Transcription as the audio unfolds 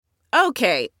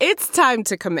Okay, it's time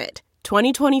to commit.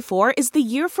 2024 is the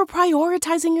year for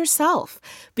prioritizing yourself.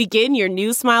 Begin your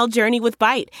new smile journey with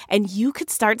Byte, and you could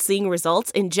start seeing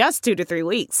results in just 2 to 3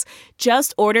 weeks.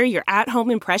 Just order your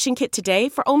at-home impression kit today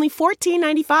for only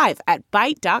 $14.95 at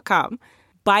Byte.com.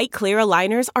 Byte Clear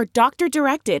aligners are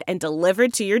doctor-directed and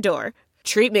delivered to your door.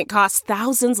 Treatment costs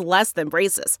thousands less than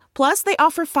braces. Plus, they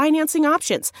offer financing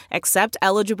options, accept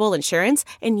eligible insurance,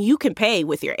 and you can pay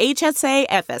with your HSA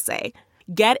FSA.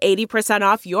 Get 80%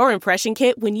 off your impression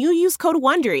kit when you use code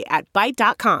WONDERY at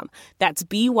Byte.com. That's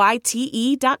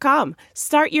BYTE.com.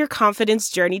 Start your confidence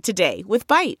journey today with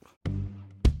Byte.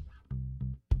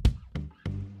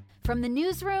 From the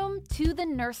newsroom to the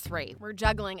nursery, we're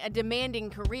juggling a demanding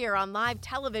career on live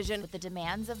television with the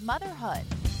demands of motherhood.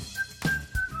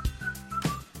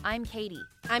 I'm Katie.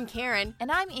 I'm Karen.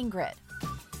 And I'm Ingrid.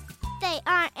 They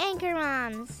are Anchor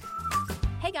Moms.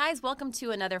 Hey guys, welcome to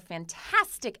another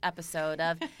fantastic episode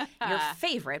of your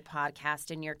favorite podcast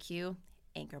in your queue,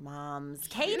 Anchor Moms.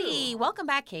 Katie, welcome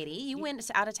back, Katie. You went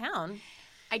out of town.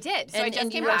 I did. So I just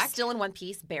came you back. Were still in one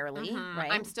piece, barely,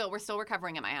 right? We're still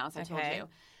recovering at my house, I told you.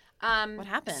 What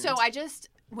happened? So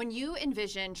when you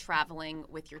envision traveling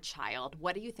with your child,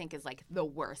 what do you think is like the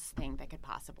worst thing that could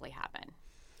possibly happen?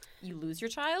 You lose your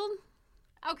child?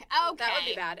 Okay. That would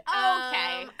be bad.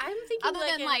 Okay. I'm thinking other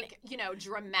than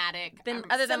dramatic.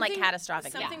 Other than like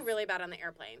catastrophic. Something really bad on the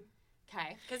airplane.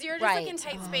 Okay. Because you're just like in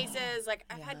tight spaces. Like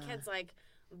I've had kids like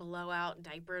blow out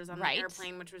diapers on the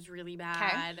airplane, which was really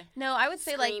bad. Okay. No, I would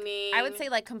say Screaming.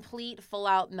 complete full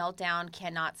out meltdown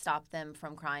cannot stop them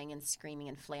from crying and screaming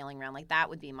and flailing around. Like that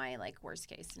would be my worst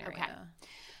case scenario.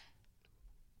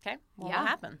 Okay. Well, what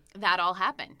happened? That all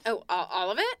happened. Oh,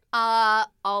 all of it?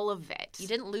 All of it. You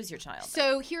didn't lose your child.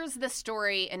 So here's the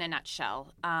story in a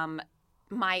nutshell.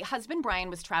 My husband, Brian,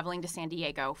 was traveling to San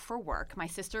Diego for work. My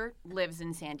sister lives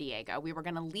in San Diego. We were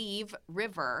going to leave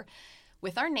River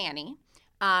with our nanny,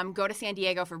 go to San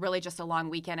Diego for really just a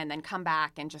long weekend, and then come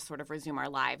back and just sort of resume our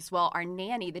lives. Well, our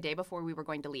nanny, the day before we were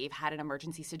going to leave, had an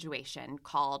emergency situation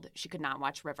called she could not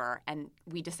watch River, and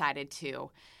we decided to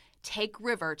take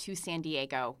River to San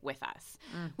Diego with us,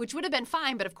 which would have been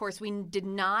fine. But, of course, we did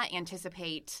not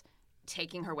anticipate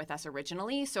taking her with us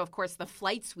originally. So, of course, the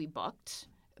flights we booked,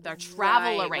 the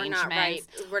travel arrangements.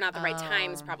 We're not the right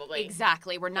times, probably.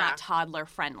 Exactly. We're not toddler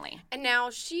friendly. And now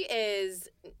she is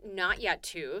not yet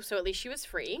 2, so at least she was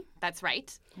free. That's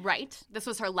right. Right. This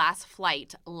was her last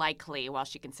flight, likely, while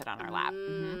she can sit on our lap.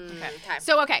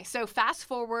 Okay. So fast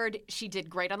forward, she did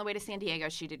great on the way to San Diego.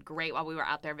 She did great while we were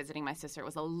out there visiting my sister. It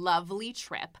was a lovely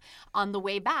trip. On the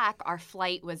way back, our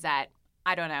flight was at,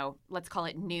 I don't know, let's call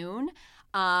it noon.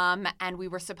 And we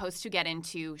were supposed to get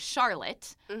into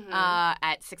Charlotte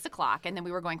at 6 o'clock, and then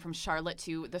we were going from Charlotte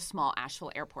to the small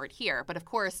Asheville airport here. But of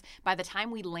course, by the time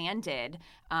we landed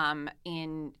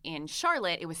in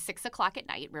Charlotte, it was 6 o'clock at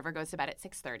night. River goes to bed at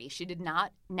 6:30. She did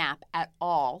not nap at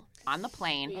all on the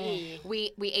plane.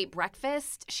 We ate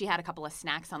breakfast. She had a couple of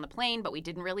snacks on the plane, but we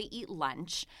didn't really eat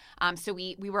lunch. So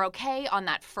we were okay on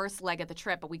that first leg of the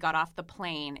trip, but we got off the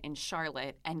plane in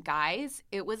Charlotte, and guys,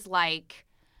 it was like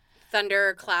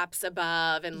thunder claps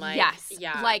above and like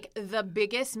like the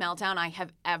biggest meltdown I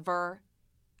have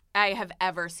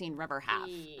ever seen River have.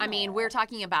 I mean, we're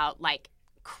talking about like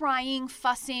crying,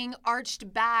 fussing,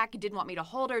 arched back, didn't want me to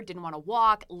hold her, didn't want to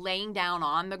walk, laying down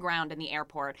on the ground in the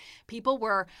airport. People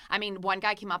were, one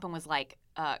guy came up and was like,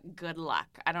 good luck.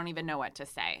 I don't even know what to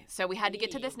say. So we had to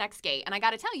get to this next gate. And I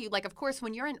got to tell you, of course,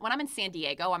 when I'm in San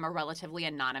Diego, I'm a relatively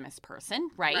anonymous person,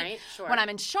 right? Right, sure. When I'm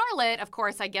in Charlotte, of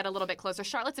course, I get a little bit closer.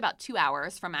 Charlotte's about 2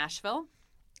 hours from Asheville.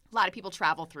 A lot of people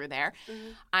travel through there.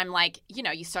 I'm like,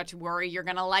 you start to worry you're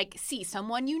going to see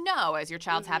someone as your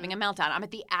child's having a meltdown. I'm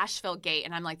at the Asheville gate,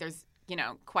 and I'm like, there's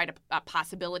quite a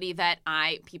possibility that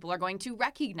people are going to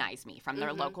recognize me from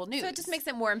their local news. So it just makes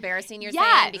it more embarrassing, you're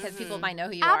saying, because people might know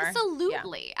who you are.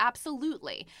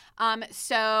 Absolutely.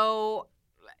 So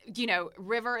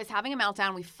River is having a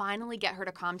meltdown. We finally get her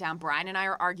to calm down. Brian and I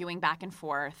are arguing back and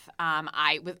forth.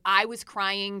 I was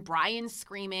crying. Brian's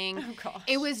screaming. Oh, gosh.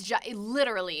 It was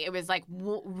literally, it was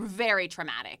very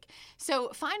traumatic.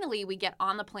 So finally, we get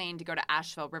on the plane to go to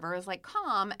Asheville. River is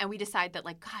calm, and we decide that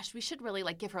gosh, we should really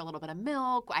give her a little bit of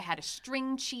milk. I had a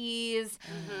string cheese.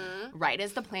 Right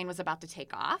as the plane was about to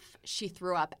take off, she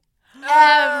threw up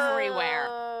everywhere.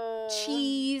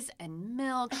 Cheese and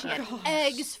milk. She had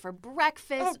eggs for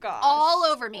breakfast. All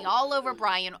over me, all over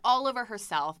Brian, all over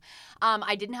herself.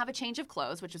 I didn't have a change of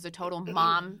clothes, which was a total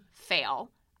mom fail.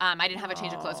 I didn't have a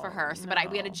change of clothes for her, but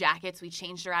we had a jacket, so we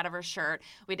changed her out of her shirt.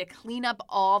 We had to clean up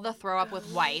all the throw up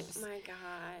with wipes. Oh my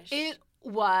gosh. It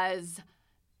was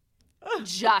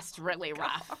just really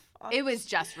rough. It was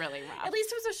just really rough. At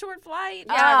least it was a short flight.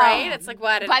 Yeah, right? It's like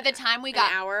what? By the time we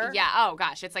got an hour? Yeah, oh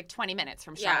gosh, it's like 20 minutes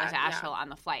from Charlotte to Asheville on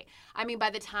the flight. I mean, by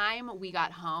the time we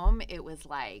got home, it was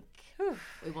like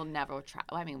we will never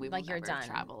travel. I mean, we will Like, you're never done.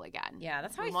 travel again. Yeah,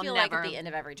 that's how I will feel like at the end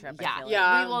of every trip. I feel like.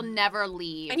 Yeah. We will never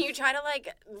leave. And you try to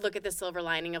like look at the silver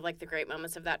lining of like the great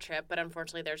moments of that trip, but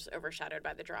unfortunately, they're overshadowed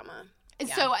by the drama.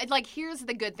 So like, here's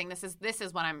the good thing. This is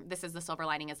the silver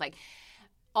lining is like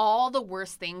all the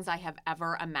worst things I have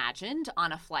ever imagined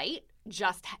on a flight.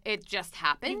 It just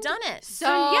happened. You've done it. So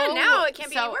now it can't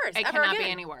be any worse. It ever cannot again.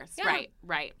 be any worse. Yeah.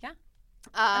 Right. Yeah.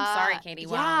 I'm sorry, Katie.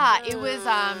 Wow.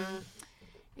 Yeah,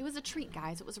 it was a treat,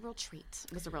 guys. It was a real treat.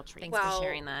 Thanks for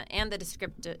sharing that. And the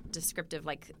descriptive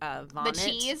like vomit. The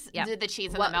cheese, yeah. the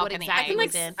cheese and the milk and the exactly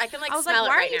eggs. I can I was smell like,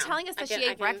 why it right are you now. telling us that she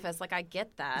ate breakfast? Like, I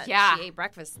get that. Yeah. She ate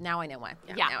breakfast. Now I know why.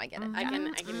 Yeah. Now I get it. I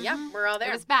can. Yeah, we're all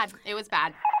there. It was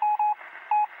bad.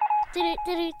 From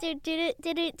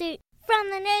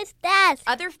the news desk.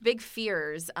 Other big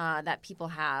fears that people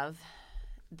have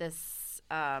this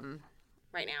right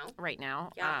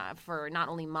now. for not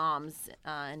only moms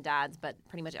and dads, but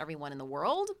pretty much everyone in the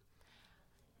world.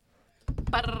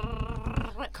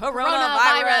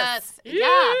 Coronavirus.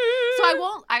 Yeah.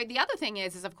 So the other thing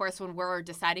is of course when we're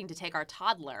deciding to take our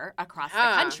toddler across the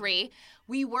country,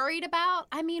 we worried about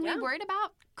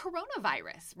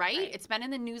coronavirus, right? It's been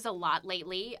in the news a lot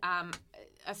lately.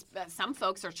 Some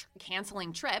folks are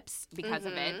canceling trips because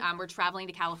of it. We're traveling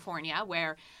to California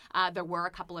where there were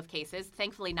a couple of cases.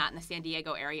 Thankfully not in the San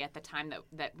Diego area at the time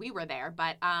that we were there.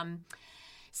 But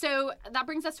so that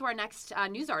brings us to our next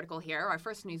news article here, our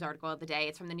first news article of the day.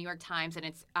 It's from the New York Times, and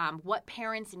it's what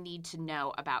parents need to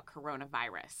know about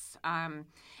coronavirus. And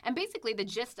basically, the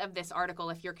gist of this article,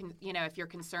 if you're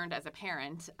concerned as a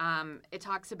parent, it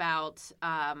talks about,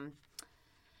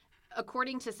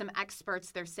 according to some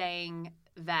experts, they're saying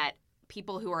that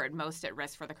people who are most at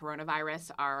risk for the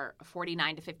coronavirus are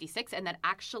 49 to 56, and that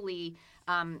actually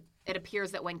it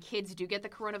appears that when kids do get the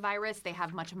coronavirus, they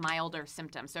have much milder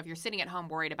symptoms. So if you're sitting at home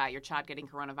worried about your child getting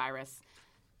coronavirus,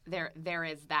 there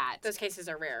is that. Those cases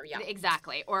are rare, yeah.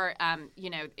 Exactly. Or,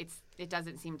 it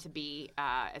doesn't seem to be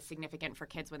as significant for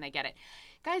kids when they get it.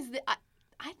 Guys,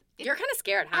 you're kind of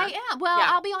scared, huh? I am. Well,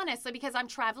 I'll be honest, because I'm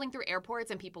traveling through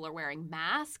airports and people are wearing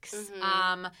masks.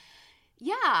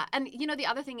 Yeah. And, the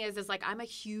other thing is like I'm a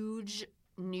huge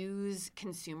news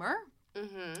consumer.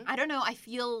 I don't know. I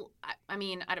feel,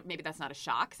 maybe that's not a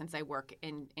shock since I work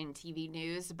in TV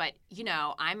news, but,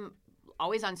 I'm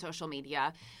always on social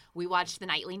media. We watch the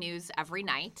nightly news every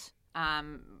night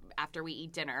after we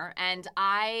eat dinner. And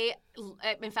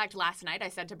in fact, last night I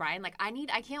said to Brian, like,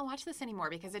 I can't watch this anymore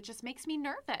because it just makes me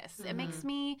nervous. It makes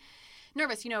me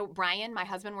nervous. Brian, my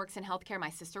husband, works in healthcare.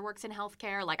 My sister works in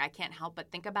healthcare. Like, I can't help but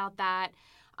think about that.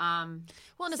 And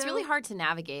it's really hard to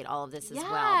navigate all of this as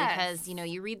well because,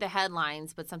 you read the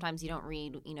headlines, but sometimes you don't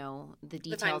read, the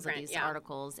details of these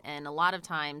articles. And a lot of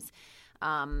times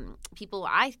people,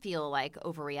 I feel like,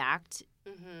 overreact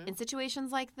in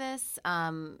situations like this.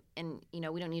 And, we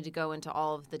don't need to go into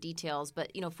all of the details.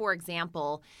 But, for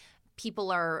example,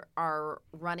 people are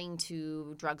running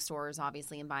to drugstores,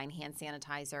 obviously, and buying hand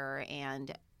sanitizer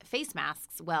and face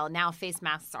masks. Well, now face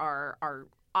masks are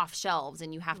off shelves,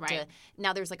 and you have to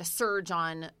now. There's like a surge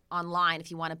online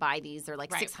if you want to buy these. They're like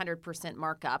 600%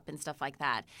 markup and stuff like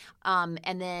that.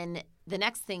 And then the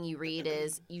next thing you read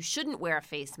is you shouldn't wear a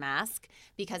face mask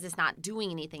because it's not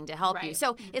doing anything to help you.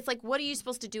 So it's like, what are you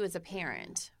supposed to do as a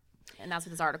parent? And that's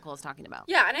what this article is talking about.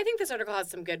 Yeah, and I think this article has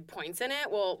some good points in it.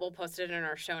 We'll post it in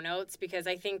our show notes because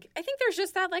I think there's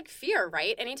just that like fear,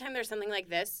 right? Anytime there's something like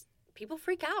this, people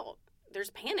freak out. There's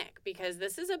panic because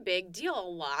this is a big deal. A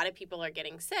lot of people are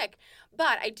getting sick.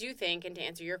 But I do think, and to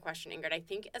answer your question, Ingrid, I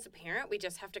think as a parent, we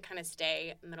just have to kind of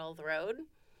stay middle of the road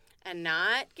and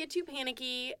not get too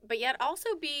panicky, but yet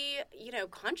also be,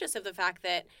 conscious of the fact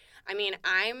that,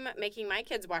 I'm making my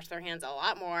kids wash their hands a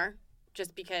lot more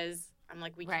just because I'm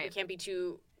like, we can't be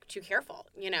too careful,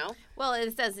 Well,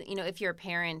 it says, if you're a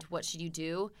parent, what should you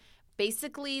do?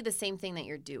 Basically the same thing that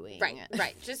you're doing.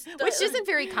 Right. Just which isn't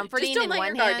very comforting just don't in let one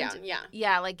your guard hand. Down.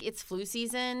 Yeah, like it's flu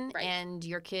season and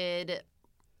your kid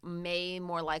may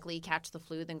more likely catch the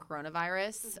flu than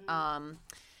coronavirus.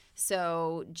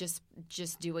 So just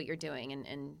do what you're doing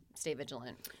and stay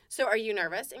vigilant. So are you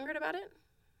nervous, Ingrid, about it?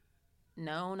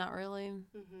 No, not really.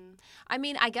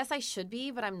 I guess I should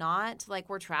be, but I'm not. Like,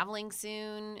 we're traveling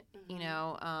soon,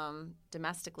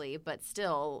 domestically, but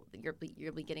still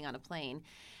you'll be getting on a plane.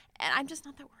 And I'm just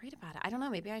not that worried about it. I don't know.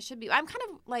 Maybe I should be. I'm kind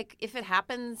of like, if it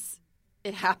happens,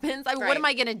 it happens. I mean, what am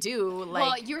I going to do? Like,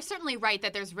 well, you're certainly right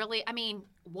that there's really, I mean,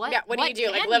 what do you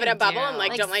do? Like, live in a bubble and,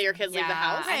 like, don't let your kids leave the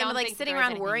house? Right, but, like, sitting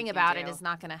around worrying about it is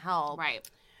not going to help. Right.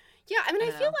 Yeah, I mean,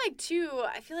 I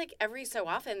feel like every so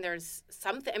often there's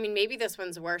something. I mean, maybe this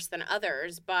one's worse than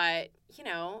others, but, you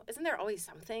know, isn't there always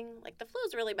something? Like, the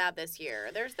flu's really bad this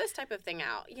year. There's this type of thing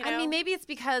out, you know? I mean, maybe it's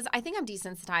because I think I'm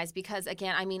desensitized because,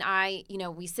 again, I mean,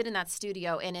 we sit in that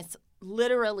studio and it's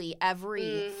literally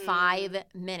every 5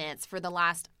 minutes for the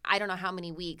last, I don't know how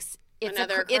many weeks, it's a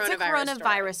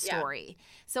coronavirus story. Yeah.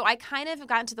 So I kind of have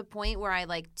gotten to the point where I,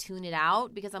 like, tune it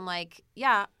out because I'm like,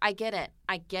 yeah, I get it.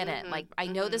 Like, I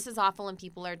know this is awful and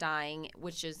people are dying,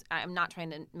 which is, I'm not trying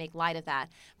to make light of that.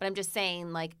 But I'm just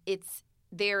saying, like,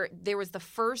 there was the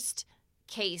first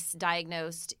case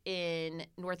diagnosed in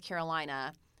North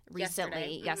Carolina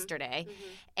recently, yesterday.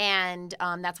 And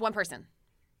that's one person.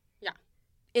 Yeah.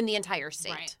 In the entire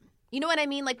state. Right. You know what I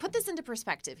mean? Like, put this into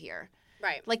perspective here.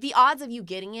 Right. Like, the odds of you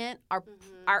getting it are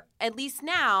at least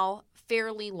now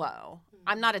fairly low.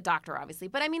 I'm not a doctor, obviously,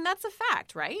 but I mean, that's a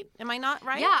fact, right? Am I not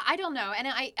right? Yeah, I don't know. And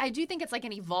I do think it's like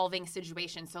an evolving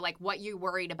situation. So, like, what you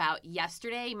worried about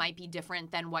yesterday might be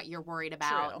different than what you're worried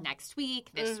about next week,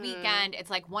 this weekend.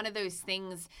 It's like one of those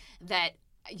things that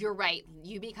you're right.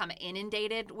 You become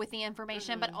inundated with the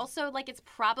information, but also, like, it's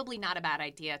probably not a bad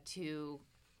idea to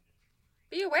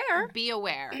be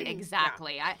aware.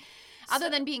 Exactly. Yeah. Other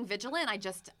than being vigilant, I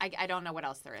don't know what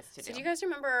else there is to do. So do you guys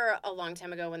remember a long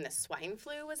time ago when the swine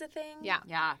flu was a thing? Yeah.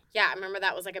 Yeah, I remember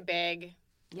that was like a big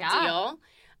deal.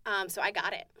 So I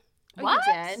got it. What?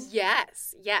 You did?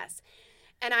 Yes.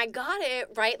 And I got it,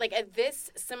 right, like at this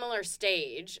similar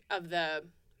stage of the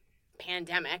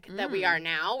pandemic that we are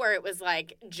now, where it was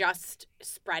like just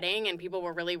spreading and people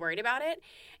were really worried about it.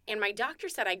 And my doctor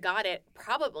said I got it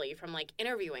probably from, like,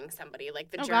 interviewing somebody, like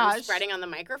the germs spreading on the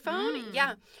microphone.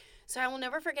 Yeah. So I will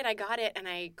never forget I got it, and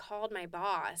I called my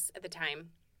boss at the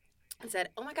time and said,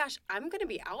 oh, my gosh, I'm going to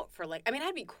be out for, like, I mean,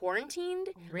 I'd be quarantined.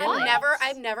 Really?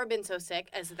 I've never been so sick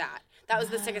as that. That was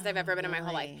the sickest I've ever been in my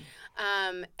whole life.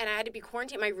 And I had to be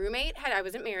quarantined. I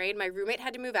wasn't married. My roommate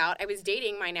had to move out. I was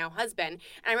dating my now husband.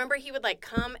 And I remember he would, like,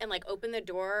 come and, like, open the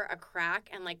door a crack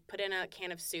and, like, put in a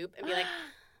can of soup and be like,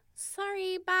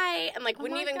 sorry, bye, and, like,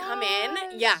 wouldn't even come in.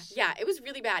 Yeah, it was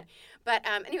really bad. But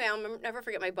anyway, I'll never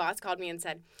forget my boss called me and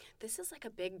said, this is, like, a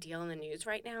big deal in the news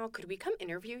right now. Could we come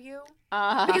interview you?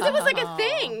 Because it was, like, a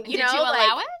thing, Did you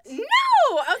allow it? No!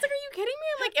 I was like, are you kidding me?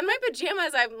 I'm, like, in my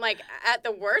pajamas, I'm, like, at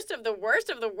the worst of the worst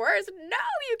of the worst. No,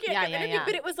 you can't come interview.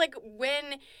 But it was, like,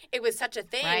 when it was such a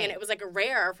thing, and it was, like,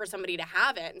 rare for somebody to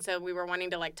have it. And so we were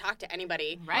wanting to, like, talk to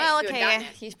anybody. Right. Well, okay,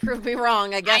 he's proved me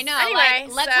wrong, I guess. I know. Anyway,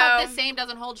 like, let's hope the same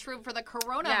doesn't hold true for the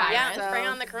coronavirus. Yeah, bring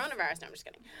on the coronavirus. No, I'm just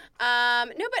kidding.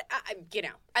 No, but, you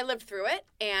know, I lived through it.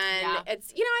 And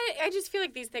it's, you know, I just feel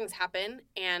like these things happen.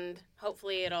 And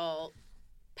hopefully it'll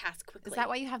pass quickly. Is that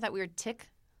why you have that weird tick?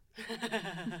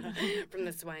 From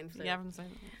the swine flu. Yeah, from swine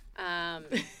flu.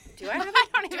 Do I have it?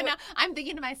 I don't even know. I'm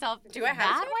thinking to myself, do I have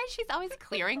that why she's always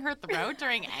clearing her throat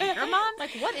during Anchor Mom?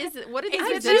 Like, what is it? What are these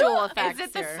residual effects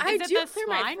here? I do clear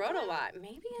my throat a lot.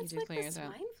 Maybe it's like the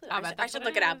swine flu. I should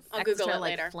look it up. I'll Google it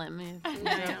later. Phlegm.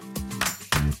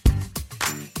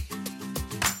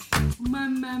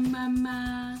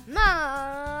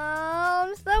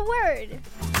 Mom's the word.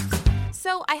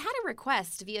 So I had a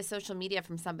request via social media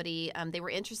from somebody. They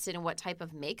were interested in what type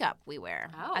of makeup we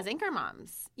wear as anchor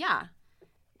moms. Yeah.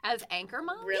 As anchor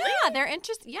moms? Really? Yeah, they're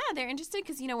interested. Yeah, they're interested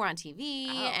because, you know, we're on TV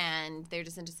and they're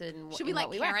just interested in Should we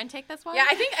let Karen take this one? Yeah,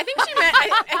 I think she meant.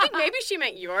 I think maybe she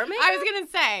meant your makeup. I was gonna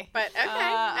say, but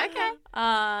okay.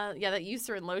 Yeah, that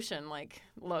Eucerin lotion look.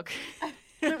 What?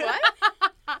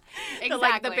 Exactly.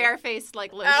 Like the bare-faced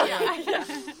lotion. Oh, yeah.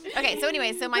 Okay, so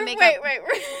anyway, so my makeup. Wait.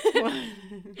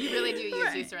 You really do use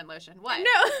Eucerin lotion. What?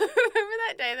 No, remember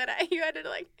that day that you had to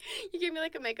you gave me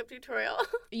a makeup tutorial.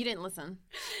 You didn't listen.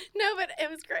 No, but it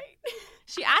was great.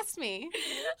 She asked me.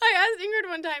 I asked Ingrid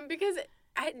one time because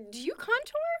do you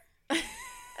contour?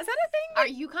 Is that a thing? Are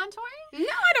you contouring? No,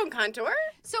 I don't contour.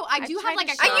 So I do have a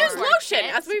I use lotion,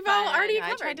 as we've all already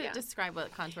covered. I tried to describe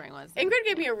what contouring was. Ingrid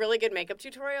gave me a really good makeup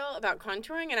tutorial about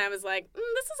contouring, and I was like,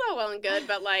 this is all well and good,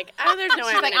 but there's no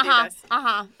way I'm going to do this.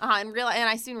 And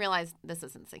I soon realized this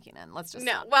isn't sinking in. Let's just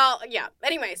stop. Well, yeah.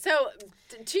 Anyway, so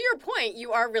to your point,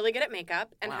 you are really good at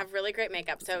makeup and have really great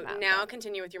makeup. So now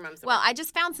continue with your mom's. Well, I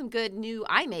just found some good new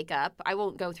eye makeup. I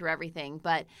won't go through everything,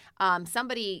 but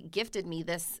somebody gifted me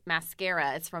this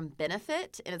mascara. It's from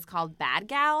Benefit, and it's called Bad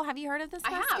Gal. Have you heard of this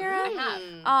mascara?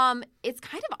 I have. It's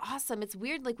kind of awesome. It's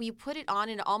weird. Like, when you put it on,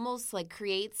 it almost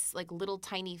creates little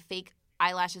tiny fake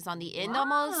eyelashes on the end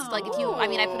almost. Like if you, I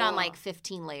put on like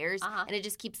 15 layers and it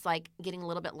just keeps like getting a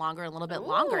little bit longer, a little bit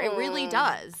longer. It really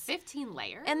does. 15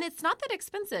 layers? And it's not that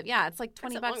expensive. Yeah, it's like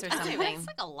 $20 or something. That's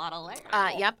like a lot of layers.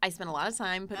 Yep, I spent a lot of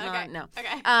time putting on. No.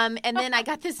 Okay. And then I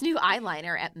got this new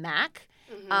eyeliner at MAC.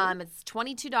 It's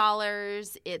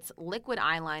 $22. It's liquid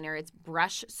eyeliner. It's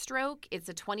brush stroke. It's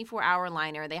a 24-hour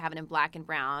liner. They have it in black and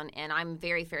brown, and I'm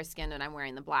very fair-skinned and I'm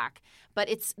wearing the black. But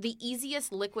it's the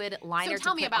easiest liquid liner to put on. So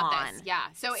tell me about this. Yeah.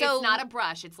 So it's not a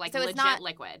brush. It's like legit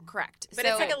liquid. Correct. But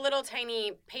it's like a little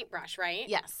tiny paintbrush, right?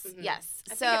 Yes. Yes.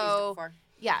 I think I've used it before.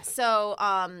 Yeah, so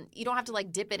you don't have to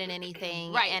like dip it in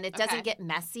anything, right? And it doesn't get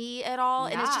messy at all,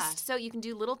 and it's just so you can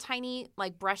do little tiny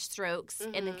like brush strokes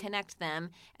and then connect them,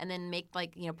 and then make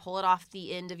like pull it off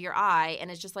the end of your eye,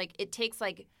 and it's just like it takes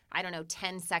like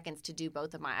 10 seconds to do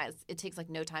both of my eyes. It takes like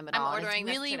no time at all. I'm ordering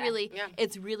it's really, this today. really,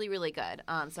 it's really, really good.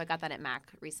 So I got that at MAC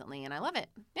recently, and I love it.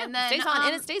 Yeah, and then it stays on,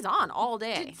 and it stays on all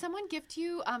day. Did someone gift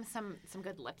you some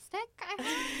good lipstick?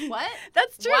 What?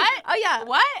 That's true. What? Oh yeah.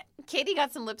 What? Katie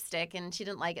got some lipstick, and she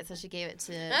didn't like it, so she gave it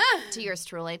to yours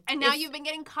truly. And now you've been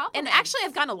getting compliments. And actually,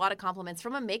 I've gotten a lot of compliments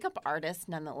from a makeup artist,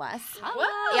 nonetheless.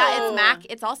 Whoa. Yeah, it's MAC.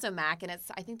 It's also MAC, and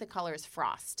I think the color is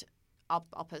Frost. I'll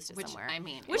post it somewhere.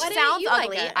 Which sounds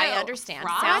ugly. Like I understand.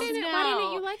 Why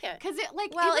didn't you like it? Because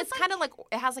it's kind of like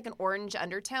it has like an orange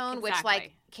undertone, which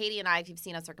like Katie and I, if you've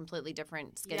seen us, are completely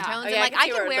different skin tones. And like I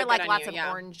can wear like lots of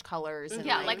orange colors.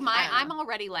 And I'm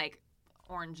already like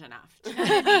orange enough. Do you know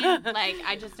what I mean? Like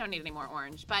I just don't need any more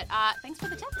orange. But thanks for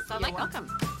the tips. You're welcome.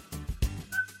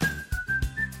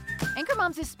 Anchor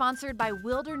Moms is sponsored by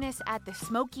Wilderness at the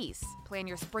Smokies. Plan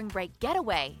your spring break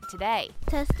getaway today.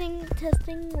 Testing,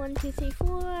 1, 2, 3, 4,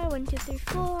 1, 2, 3,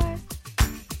 4.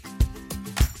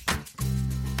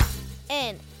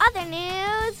 In other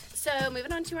news. So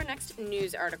moving on to our next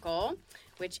news article,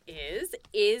 which is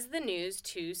the news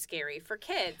too scary for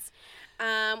kids? Which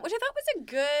I thought was a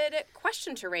good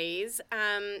question to raise,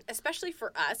 especially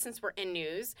for us since we're in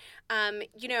news.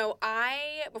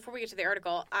 Before we get to the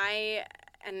article,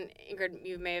 and Ingrid,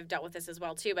 you may have dealt with this as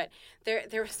well too, but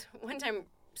there was one time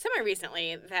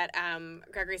semi-recently that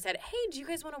Gregory said, "Hey, do you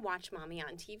guys want to watch Mommy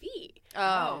on TV?"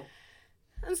 Oh.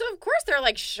 And so, of course, they're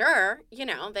like, sure. They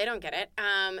don't get it.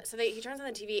 So he turns on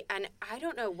the TV, and I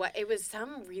don't know what. It was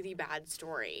some really bad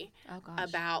story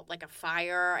about, like, a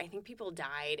fire. I think people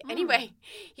died. Anyway,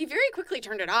 he very quickly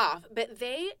turned it off. But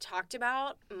they talked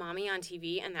about Mommy on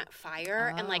TV and that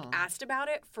fire and, like, asked about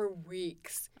it for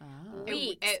weeks.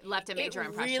 Weeks. It left a major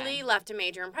impression. It really left a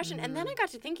major impression. And then I got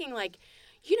to thinking, like,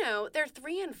 they're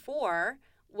 3 and 4.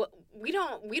 We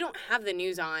don't have the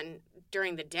news on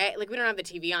during the day. Like, we don't have the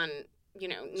TV on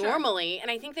normally.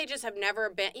 And I think they just have never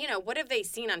been, what have they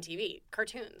seen on TV?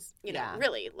 Cartoons,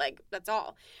 really, like, that's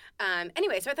all.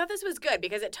 Anyway, so I thought this was good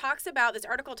because this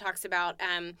article talks about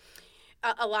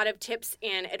a lot of tips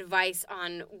and advice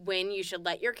on when you should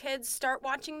let your kids start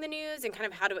watching the news and kind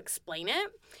of how to explain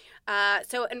it.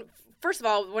 And first of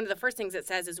all, one of the first things it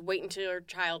says is wait until your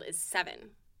child is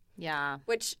 7. Yeah.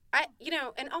 Which,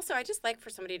 and also I just like for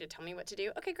somebody to tell me what to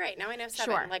do. Okay, great. Now I know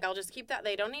 7. Sure. Like, I'll just keep that.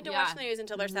 They don't need to watch the news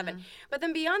until they're 7. But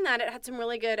then beyond that, it had some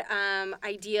really good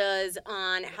ideas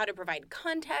on how to provide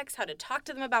context, how to talk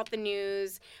to them about the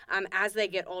news as they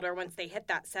get older, once they hit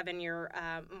that 7-year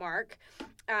mark.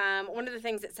 One of the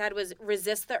things it said was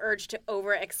resist the urge to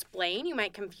over-explain. You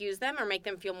might confuse them or make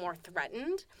them feel more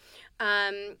threatened.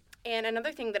 And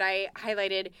another thing that I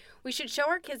highlighted, we should show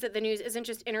our kids that the news isn't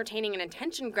just entertaining and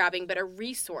attention-grabbing, but a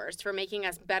resource for making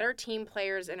us better team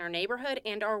players in our neighborhood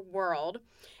and our world,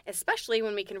 especially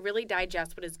when we can really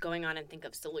digest what is going on and think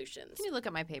of solutions. Can you look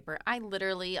at my paper? I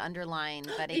literally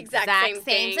underlined that exact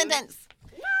same sentence.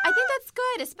 I think that's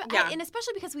good, and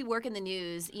especially because we work in the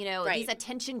news, these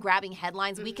attention-grabbing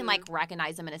headlines, we can, like,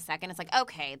 recognize them in a second. It's like,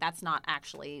 okay, that's not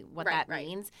actually what that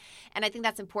means. And I think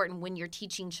that's important when you're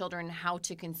teaching children how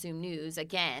to consume news,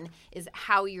 again, is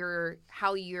how you're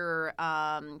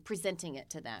presenting it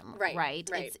to them, right?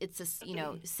 It's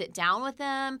sit down with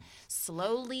them,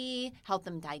 slowly, help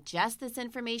them digest this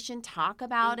information, talk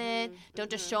about it. Don't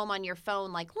just show them on your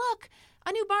phone like, look,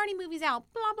 a new Barney movie's out,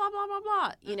 blah, blah, blah, blah,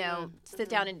 blah. Sit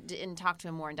down and talk to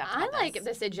him more in depth about I like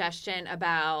the suggestion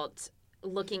about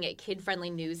looking at kid-friendly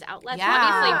news outlets. Yeah.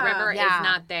 Obviously, River is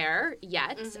not there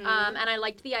yet. And I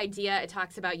liked the idea. It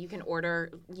talks about you can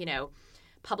order,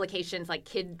 publications, like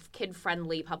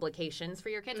kid-friendly publications for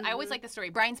your kids. I always like the story.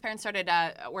 Brian's parents started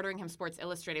ordering him Sports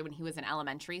Illustrated when he was in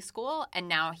elementary school, and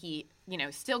now he,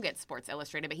 still gets Sports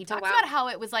Illustrated. But he talks about how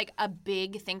it was like a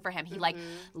big thing for him. He like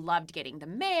loved getting the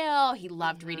mail. He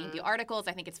loved reading the articles.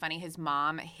 I think it's funny. His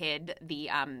mom hid the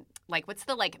what's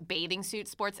the bathing suit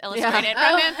Sports Illustrated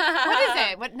from him? What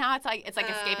is it? What now? It's like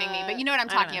escaping me. But you know what I'm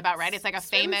talking about, right? It's like a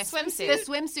famous swimsuit.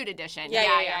 The swimsuit edition.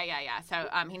 Yeah. So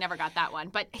he never got that one,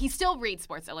 but he still reads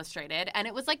Sports Illustrated, and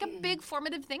it was like a big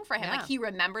formative thing for him. Like he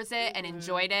remembers it and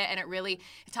enjoyed it, and it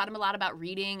taught him a lot about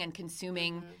reading and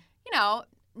consuming,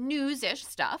 news-ish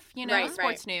stuff,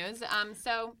 sports news.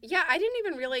 Yeah, I didn't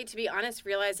even really, to be honest,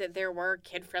 realize that there were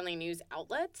kid-friendly news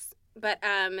outlets. But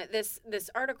this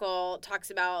article talks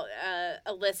about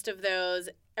a list of those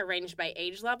arranged by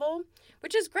age level,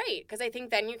 which is great because I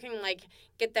think then you can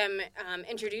get them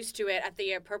introduced to it at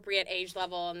the appropriate age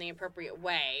level in the appropriate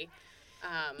way.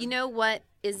 You know what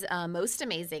is most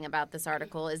amazing about this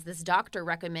article is this doctor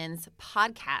recommends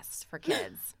podcasts for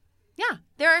kids. Yeah,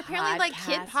 there are apparently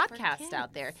kid podcasts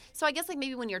out there. So I guess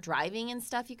maybe when you're driving and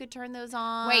stuff, you could turn those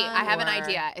on. Wait, I have an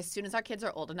idea. As soon as our kids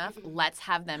are old enough, let's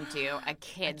have them do a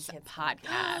kids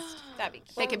podcast. That'd be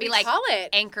cute. They could be call it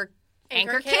Anchor Kids.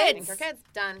 Anchor Kids.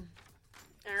 Done.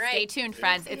 All right. Stay tuned,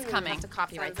 friends. It's coming. We'll have to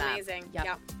copyright that. Amazing.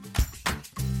 Yep.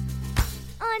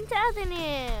 On to other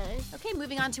news. Okay,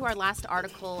 moving on to our last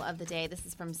article of the day. This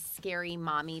is from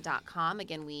scarymommy.com.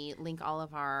 Again, we link all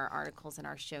of our articles in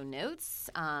our show notes.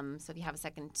 So if you have a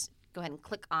second, go ahead and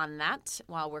click on that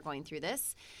while we're going through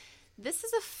this. This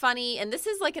is a funny, and this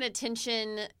is an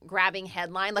attention-grabbing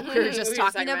headline like we were just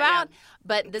talking about.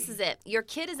 But this is it. Your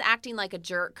kid is acting like a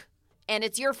jerk, and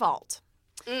it's your fault.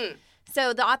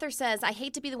 So the author says, I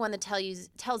hate to be the one that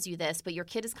tells you this, but your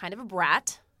kid is kind of a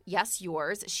brat. Yes,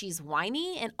 yours. She's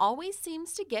whiny and always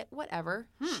seems to get whatever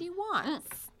she wants.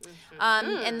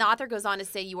 And the author goes on to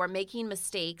say you are making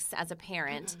mistakes as a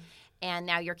parent, and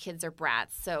now your kids are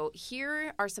brats. So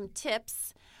here are some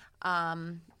tips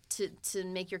to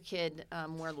make your kid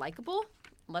more likable,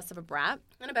 less of a brat.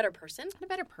 And a better person.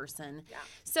 Yeah.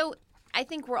 So I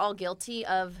think we're all guilty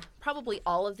of probably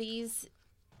all of these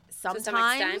sometimes. To some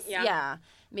extent, yeah.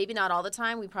 Maybe not all the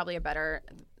time. We probably are better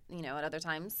at other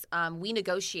times. We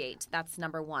negotiate. That's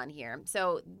number one here.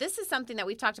 So this is something that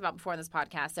we've talked about before in this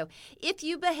podcast. So if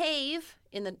you behave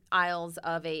in the aisles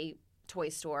of a toy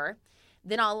store,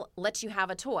 then I'll let you have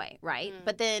a toy, right?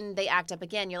 But then they act up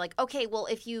again. You're like, okay, well,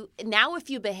 if you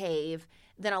behave,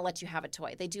 then I'll let you have a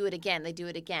toy. They do it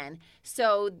again.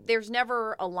 So there's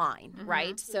never a line,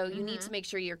 right? So you need to make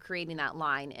sure you're creating that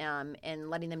line and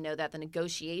letting them know that the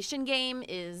negotiation game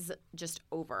is just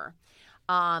over.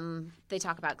 They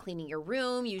talk about cleaning your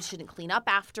room. You shouldn't clean up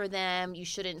after them. You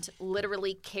shouldn't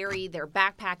literally carry their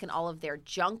backpack and all of their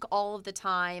junk all of the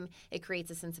time. It creates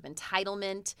a sense of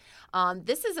entitlement.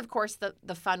 This is, of course,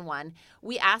 the fun one.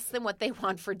 We ask them what they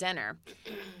want for dinner.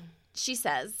 She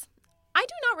says, I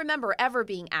do not remember ever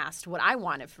being asked what I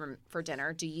wanted for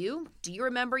dinner. Do you? Do you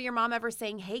remember your mom ever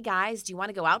saying, hey, guys, do you want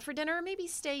to go out for dinner or maybe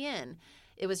stay in?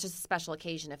 It was just a special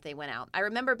occasion if they went out. I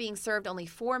remember being served only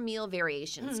 4 meal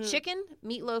variations. Chicken,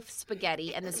 meatloaf,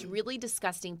 spaghetti, and this really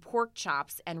disgusting pork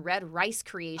chops and red rice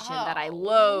creation that I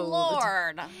loathed.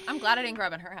 Lord. I'm glad I didn't grow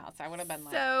up in her house. I would have been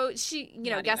So she,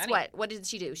 guess what? What did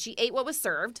she do? She ate what was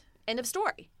served. End of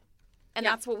story. And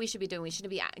that's what we should be doing. We shouldn't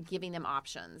be giving them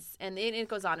options. And it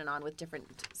goes on and on with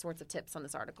different sorts of tips on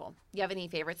this article. You have any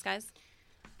favorites, guys?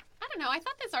 I don't know. I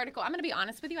thought this article, I'm going to be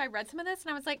honest with you, I read some of this and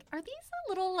I was like, are these a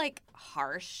little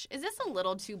harsh? Is this a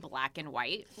little too black and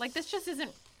white? This just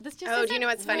isn't do you know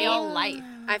what's funny? Real life.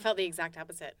 I felt the exact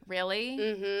opposite.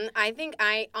 Really? I think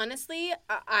I read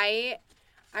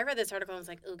this article and was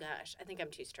like, oh gosh, I think I'm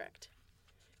too strict.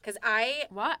 Because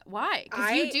What? Why?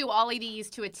 Because you do all of these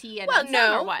to a T and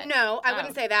no, or what? No, I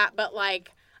wouldn't say that, but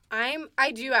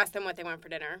I do ask them what they want for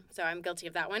dinner, so I'm guilty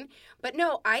of that one. But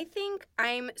no, I think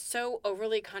I'm so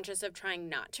overly conscious of trying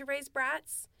not to raise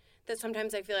brats that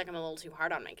sometimes I feel like I'm a little too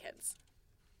hard on my kids.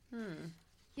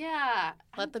 Yeah.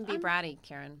 Let them be bratty,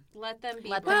 Karen. Let them be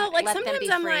bratty. Well, sometimes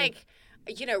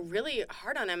I'm really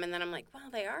hard on them, and then I'm like, well,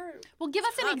 they are. Well, give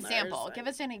us an example. Give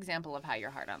us an example of how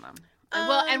you're hard on them.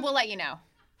 And we'll let you know.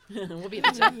 We'll be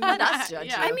the judge. Let us judge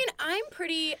you. I mean, I'm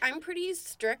pretty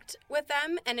strict with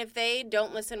them, and if they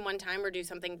don't listen one time or do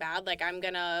something bad, I'm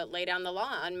gonna lay down the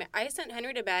law. I sent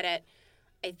Henry to bed at,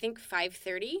 I think,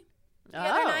 5:30 the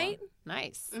other night.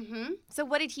 Nice. So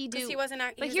what did he do? Because he wasn't.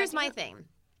 But here's my thing.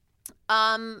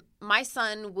 My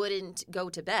son wouldn't go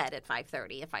to bed at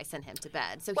 5:30 if I sent him to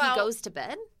bed. So he goes to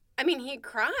bed. I mean, he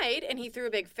cried and he threw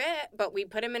a big fit, but we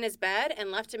put him in his bed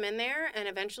and left him in there, and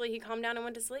eventually he calmed down and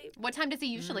went to sleep. What time does he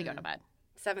usually go to bed?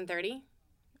 7:30.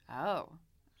 Oh.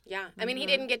 Yeah. I mean, he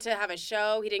didn't get to have a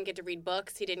show. He didn't get to read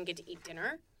books. He didn't get to eat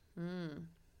dinner.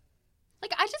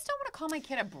 Like, I just don't want to call my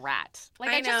kid a brat. Like,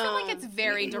 I just feel like it's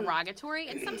very derogatory.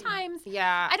 And sometimes,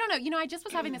 I don't know. You know, I just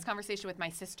was having this conversation with my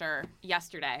sister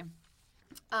yesterday.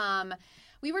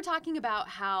 We were talking about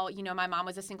how, you know, my mom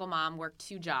was a single mom, worked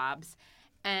 2 jobs.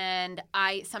 And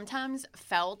I sometimes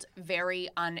felt very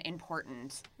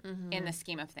unimportant in the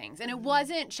scheme of things. And it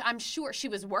wasn't, I'm sure she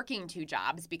was working 2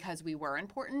 jobs because we were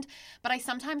important. But I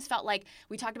sometimes felt like,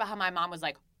 we talked about how my mom was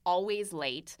like always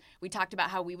late. We talked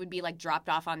about how we would be like dropped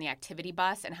off on the activity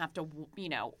bus and have to, you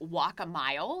know, walk a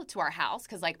mile to our house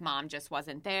because like mom just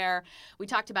wasn't there. We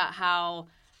talked about how,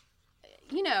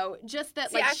 you know, just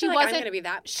that like she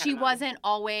wasn't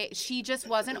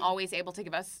always able to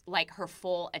give us like her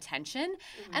full attention.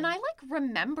 And I like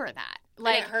remember that.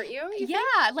 Like, did it hurt you?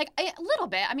 Like a little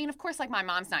bit. I mean, of course, like my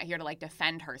mom's not here to like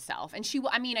defend herself. And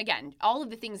I mean, again, all of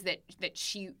the things that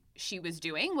she was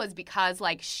doing was because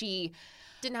like she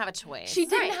didn't have a choice. She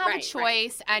didn't have a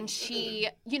choice, and she,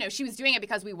 you know, she was doing it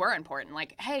because we were important.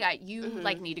 Like, hey, you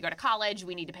like need to go to college.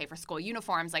 We need to pay for school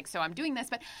uniforms. Like, so I'm doing this.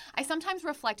 But I sometimes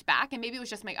reflect back, and maybe it was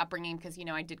just my upbringing because, you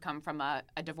know, I did come from a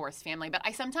divorced family. But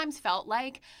I sometimes felt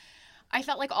like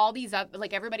all these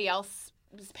like everybody else.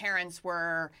 Parents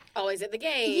were always at the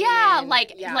game.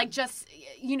 Like just,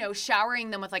 you know, showering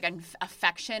them with like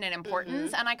affection and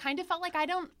importance. And I kind of felt like I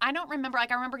don't remember.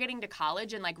 Like I remember getting to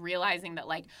college and like realizing that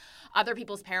like other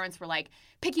people's parents were like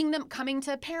coming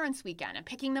to parents' weekend and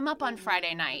picking them up on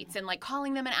Friday nights and like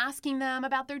calling them and asking them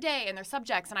about their day and their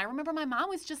subjects. And I remember my mom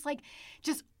was just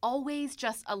always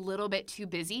just a little bit too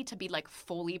busy to be like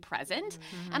fully present.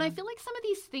 And I feel like some of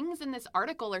these things in this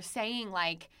article are saying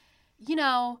like, you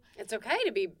know, it's okay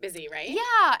to be busy, right?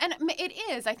 Yeah, and it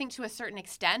is, I think, to a certain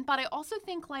extent. But I also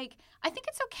think, like, I think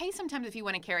it's okay sometimes if you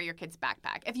want to carry your kid's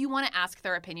backpack, if you want to ask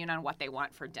their opinion on what they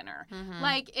want for dinner.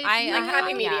 Like, if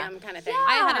happy medium kind of thing.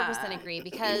 I 100% agree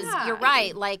because you're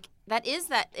right. Like, it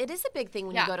is a big thing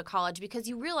when you go to college because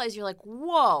you realize you're like,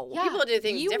 whoa, people do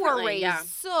things differently. You were raised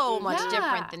so much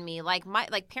different than me. Like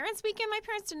parents' weekend, my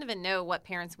parents didn't even know what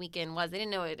parents' weekend was. They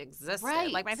didn't know it existed.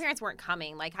 Right. Like my parents weren't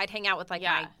coming. Like I'd hang out with like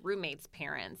my roommates'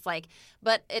 parents. Like,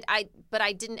 but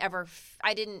I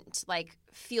didn't like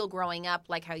feel growing up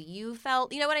like how you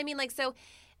felt. You know what I mean? Like so,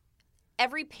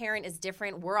 every parent is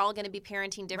different. We're all going to be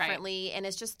parenting differently, and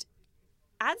it's just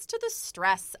adds to the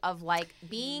stress of like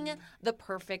being the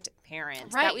perfect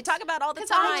parent that we talk about all the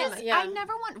time. I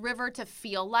never want River to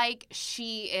feel like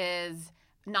she is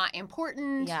not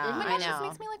important. Yeah, oh my gosh, this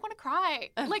makes me like want to cry.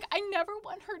 Like I never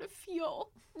want her to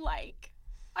feel like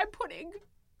I'm putting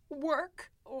work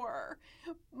or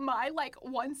my like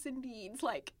wants and needs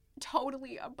like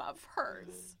totally above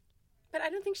hers. But I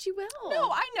don't think she will.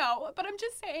 No, I know. But I'm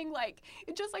just saying, like,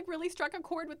 it just, like, really struck a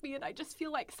chord with me. And I just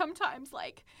feel like sometimes,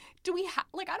 like, I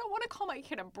don't want to call my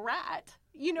kid a brat.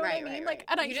 You know what I mean? Like,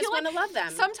 and I just want to love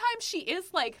them. Sometimes she is,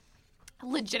 like,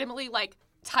 legitimately, like,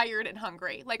 tired and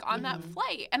hungry, like, on that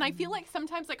flight. And I feel like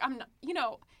sometimes, like, I'm not, you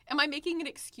know, am I making an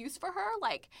excuse for her?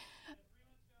 Like,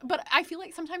 but I feel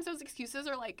like sometimes those excuses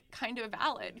are, like, kind of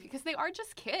valid because they are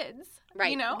just kids.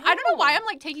 Right. You know? I don't know why I'm,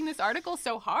 like, taking this article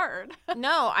so hard.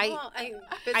 No, I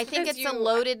think it's a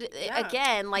loaded,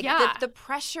 again, like, the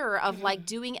pressure of, like,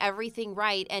 doing everything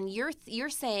right. And you're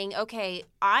saying, okay,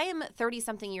 I am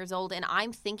 30-something years old, and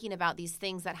I'm thinking about these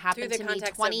things that happened to me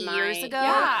 20 years ago.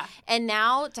 Yeah. And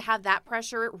now to have that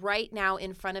pressure right now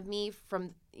in front of me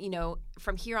from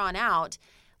here on out,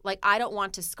 like, I don't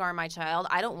want to scar my child.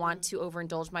 I don't want to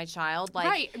overindulge my child. Like,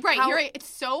 right. You're right. It's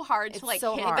so hard to, like, hit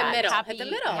the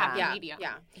middle. Happy medium.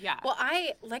 Yeah. Well,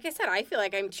 like I said, I feel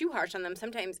like I'm too harsh on them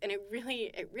sometimes, and it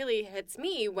really hits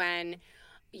me when,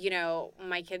 you know,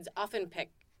 my kids often pick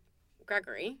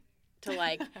Gregory to,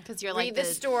 like, because you're read like the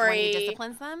story. One who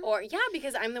disciplines them? Or,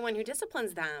 because I'm the one who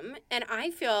disciplines them, and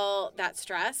I feel that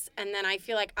stress, and then I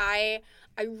feel like I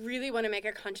really want to make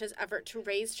a conscious effort to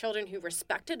raise children who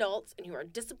respect adults and who are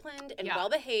disciplined and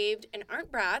well-behaved and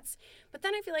aren't brats. But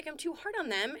then I feel like I'm too hard on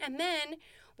them. And then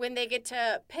when they get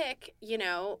to pick, you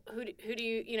know,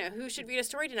 who should read a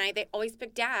story tonight, they always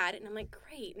pick Dad. And I'm like,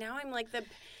 great. Now I'm like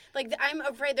I'm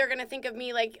afraid they're going to think of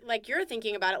me like you're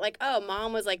thinking about it. Like, oh,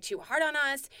 Mom was like too hard on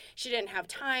us. She didn't have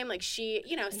time. Like she,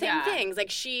 you know, same things.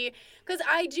 Like because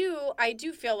I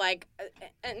do feel like,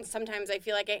 and sometimes I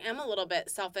feel like I am a little bit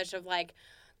selfish of like,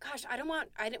 gosh,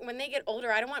 when they get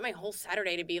older, I don't want my whole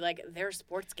Saturday to be like their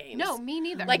sports games. No, me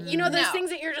neither. Like, you know, those things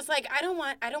that you're just like, I don't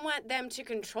want them to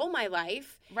control my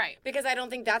life. Right. Because I don't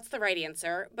think that's the right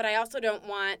answer. But I also don't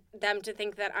want them to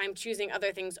think that I'm choosing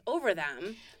other things over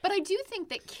them. But I do think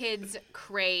that kids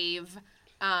crave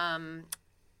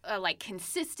like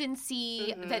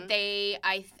consistency, that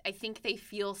I think they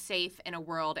feel safe in a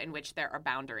world in which there are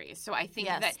boundaries. So I think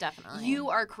that definitely. You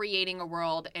are creating a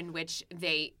world in which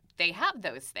they have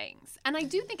those things. And I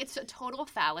do think it's a total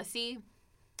fallacy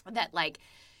that like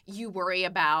you worry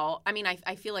about. I mean,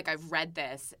 I feel like I've read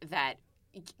this, that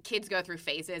kids go through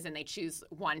phases and they choose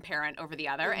one parent over the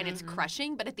other, and it's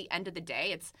crushing. But at the end of the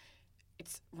day, it's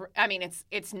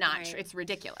not. Right. It's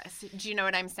ridiculous. Do you know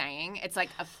what I'm saying? It's like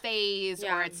a phase,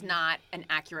 or it's not an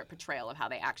accurate portrayal of how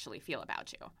they actually feel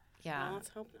about you. Yeah. Well, let's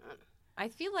hope not. I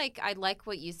feel like I like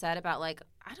what you said about like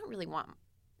I don't really want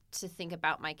to think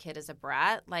about my kid as a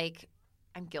brat. Like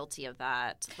I'm guilty of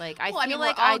that. Like I feel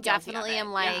like I definitely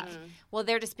am like, well,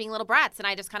 they're just being little brats, and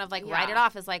I just kind of like write it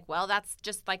off as like, well, that's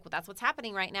just like that's what's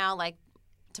happening right now. Like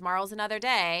tomorrow's another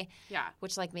day. Yeah.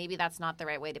 Which like maybe that's not the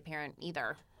right way to parent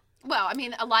either. Well, I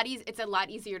mean, it's a lot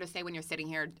easier to say when you're sitting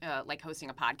here like hosting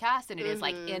a podcast than it is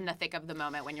like in the thick of the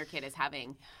moment when your kid is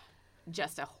having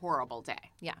just a horrible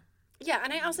day. Yeah. Yeah,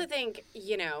 and I also think,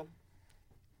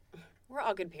 we're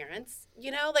all good parents.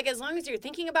 Like as long as you're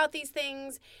thinking about these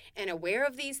things and aware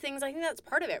of these things, I think that's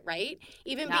part of it, right?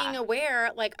 Even being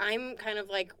aware, like I'm kind of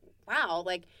like, wow,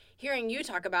 like hearing you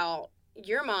talk about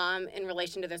your mom in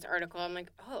relation to this article, I'm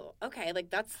like, oh, okay,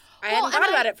 like I hadn't thought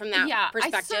about it from that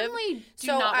perspective. I certainly do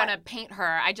not want to paint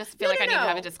her. I just feel like I need to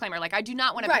have a disclaimer. Like I do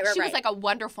not want to. She was like a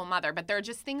wonderful mother, but there are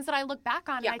just things that I look back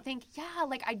on and I think,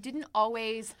 like I didn't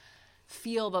always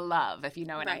feel the love, if you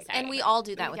know what I'm saying. And we all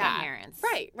do that with our parents.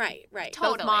 Right.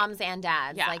 Totally. Both moms and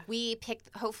dads. Yeah. Like we pick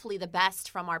hopefully the best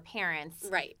from our parents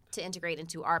to integrate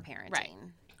into our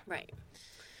parenting. Right.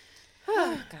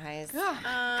 Oh, guys.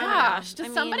 Gosh.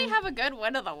 Does somebody have a good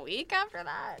win of the week after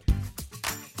that?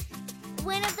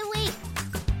 Win of the week.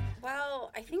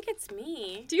 Well, I think it's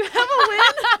me. Do you have a win?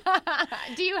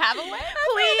 Do you have a win?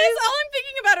 Please. All I'm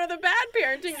thinking about are the bad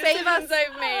parenting decisions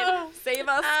I've made. Save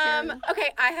us.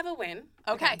 Okay, I have a win.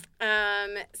 Okay.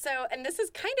 So, and this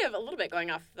is kind of a little bit going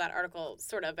off that article,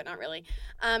 sort of, but not really.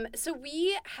 So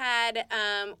we had,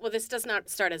 this does not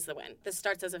start as the win. This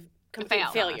starts as a complete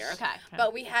failure. Okay.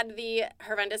 But we had the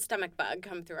horrendous stomach bug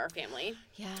come through our family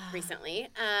recently,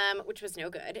 which was no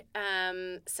good.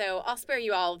 So I'll spare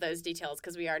you all of those details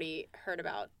because we already heard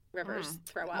about River's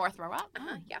throw up. More throw up?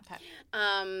 Yeah. Okay.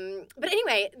 But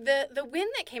anyway, the win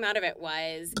that came out of it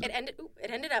was it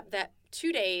ended up that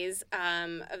 2 days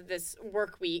of this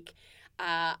work week,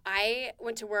 I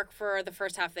went to work for the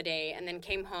first half of the day and then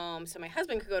came home so my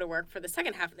husband could go to work for the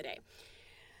second half of the day.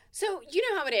 So you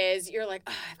know how it is. You're like,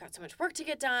 oh, I've got so much work to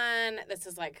get done. This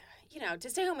is like, to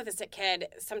stay home with a sick kid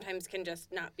sometimes can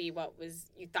just not be what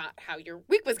you thought how your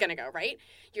week was going to go, right?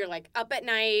 You're like up at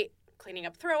night, cleaning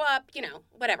up throw up,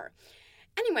 whatever.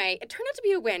 Anyway, it turned out to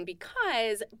be a win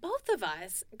because both of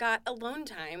us got alone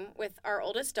time with our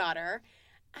oldest daughter,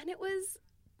 and it was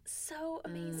so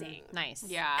amazing. Nice.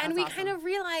 Yeah. And we kind of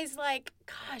realized, like,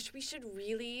 gosh, we should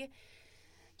really,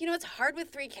 it's hard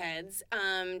with 3 kids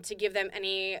to give them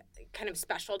any kind of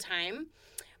special time.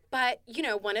 But,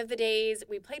 one of the days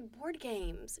we played board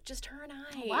games, just her and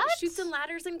I. What? Chutes and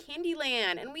Ladders in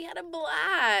Candyland. And we had a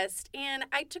blast. And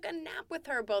I took a nap with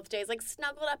her both days, like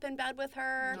snuggled up in bed with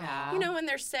her. Yeah. When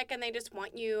they're sick and they just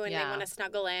want you and they want to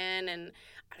snuggle in. And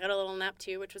I got a little nap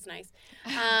too, which was nice.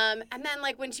 And then,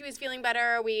 like, when she was feeling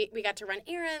better, we got to run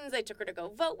errands. I took her to go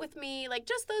vote with me. Like,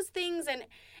 just those things. And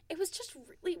it was just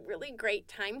really, really great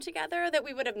time together that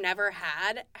we would have never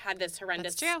had this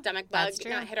horrendous stomach bug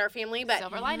not hit our family. But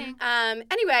silver lining.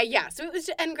 Anyway, yeah. So it was,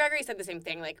 and Gregory said the same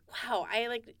thing. Like, wow,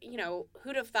 I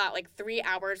who'd have thought like 3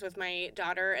 hours with my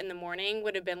daughter in the morning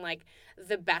would have been like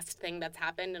the best thing that's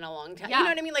happened in a long time. Yeah. You know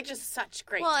what I mean? Like, just such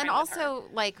great. Well, time and also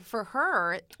like for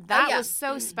her, that was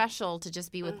so special to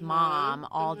just be with mom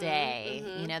all day.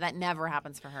 That never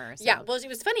happens for her. So. Yeah. Well, it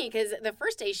was funny because the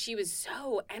first day she was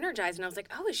so energized, and I was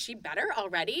like, oh, is she better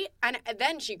already? And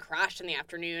then she crashed in the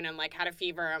afternoon and like had a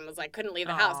fever and was like couldn't leave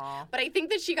the house. But I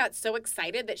think that she got so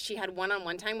excited that she had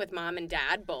one-on-one time with mom and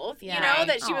dad both.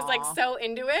 That she was like so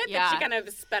into it that she kind of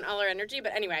spent all her energy.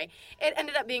 But anyway, it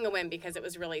ended up being a win because it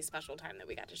was really a special time that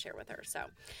we got to share with her. So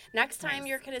next time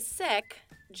your kid is sick,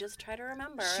 just try to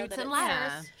remember chutes and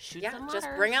ladders. Just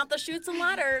bring out the chutes and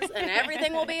ladders and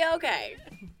everything will be okay.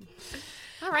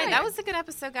 All right, that was a good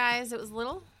episode, guys. It was a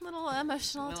little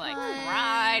emotional. We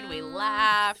cried, we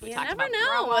laughed, we talked about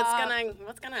know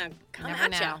what's gonna come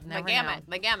at you.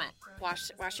 The gamut.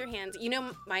 Wash your hands.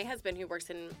 My husband who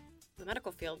works in the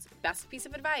medical field, best piece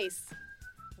of advice: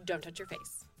 don't touch your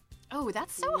face. Oh,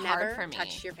 that's so hard for me. Never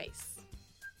touch your face.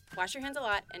 Wash your hands a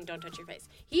lot and don't touch your face.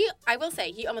 I will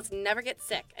say, he almost never gets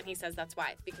sick, and he says that's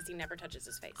why, because he never touches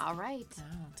his face. All right.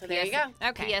 So there you go.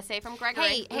 Okay. PSA from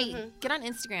Gregory. Hey, get on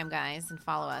Instagram, guys, and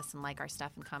follow us and like our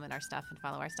stuff and comment our stuff and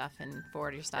follow our stuff and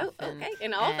forward your stuff. Oh, okay.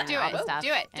 And all that. Do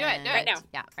it. Right now.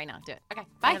 Yeah, right now. Do it. Okay.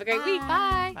 Bye. Have a great week.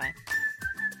 Bye. Bye.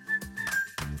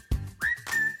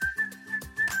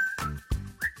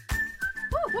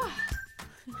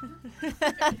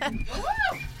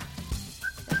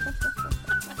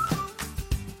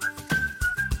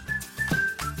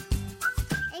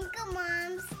 Ankle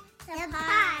Moms, the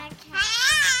podcast.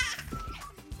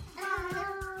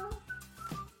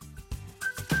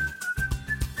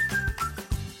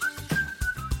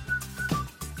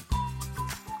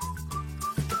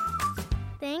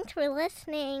 Thanks for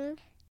listening.